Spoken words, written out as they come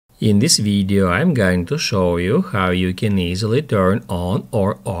In this video, I'm going to show you how you can easily turn on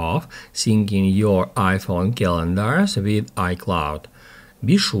or off syncing your iPhone calendars with iCloud.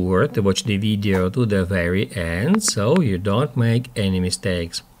 Be sure to watch the video to the very end so you don't make any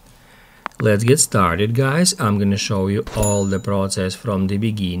mistakes. Let's get started, guys. I'm gonna show you all the process from the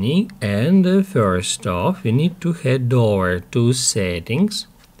beginning, and first off we need to head over to settings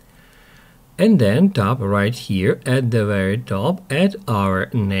and then tap right here at the very top at our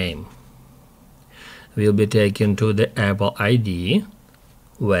name. We'll be taken to the Apple ID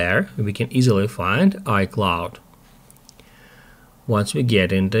where we can easily find iCloud. Once we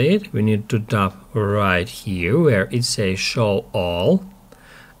get into it, we need to tap right here where it says show all,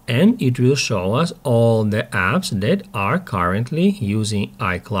 and it will show us all the apps that are currently using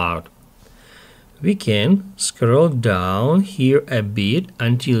iCloud. We can scroll down here a bit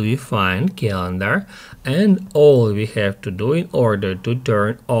until we find calendar, and all we have to do in order to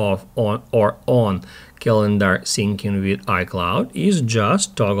turn off or on calendar syncing with iCloud is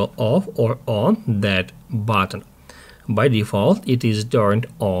just toggle off or on that button. By default it is turned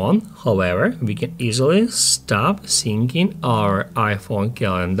on, however we can easily stop syncing our iPhone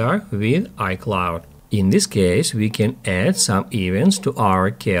calendar with iCloud. In this case, we can add some events to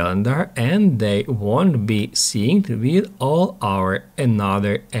our calendar and they won't be synced with all our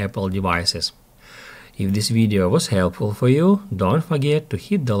another Apple devices. If this video was helpful for you, don't forget to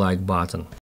hit the like button.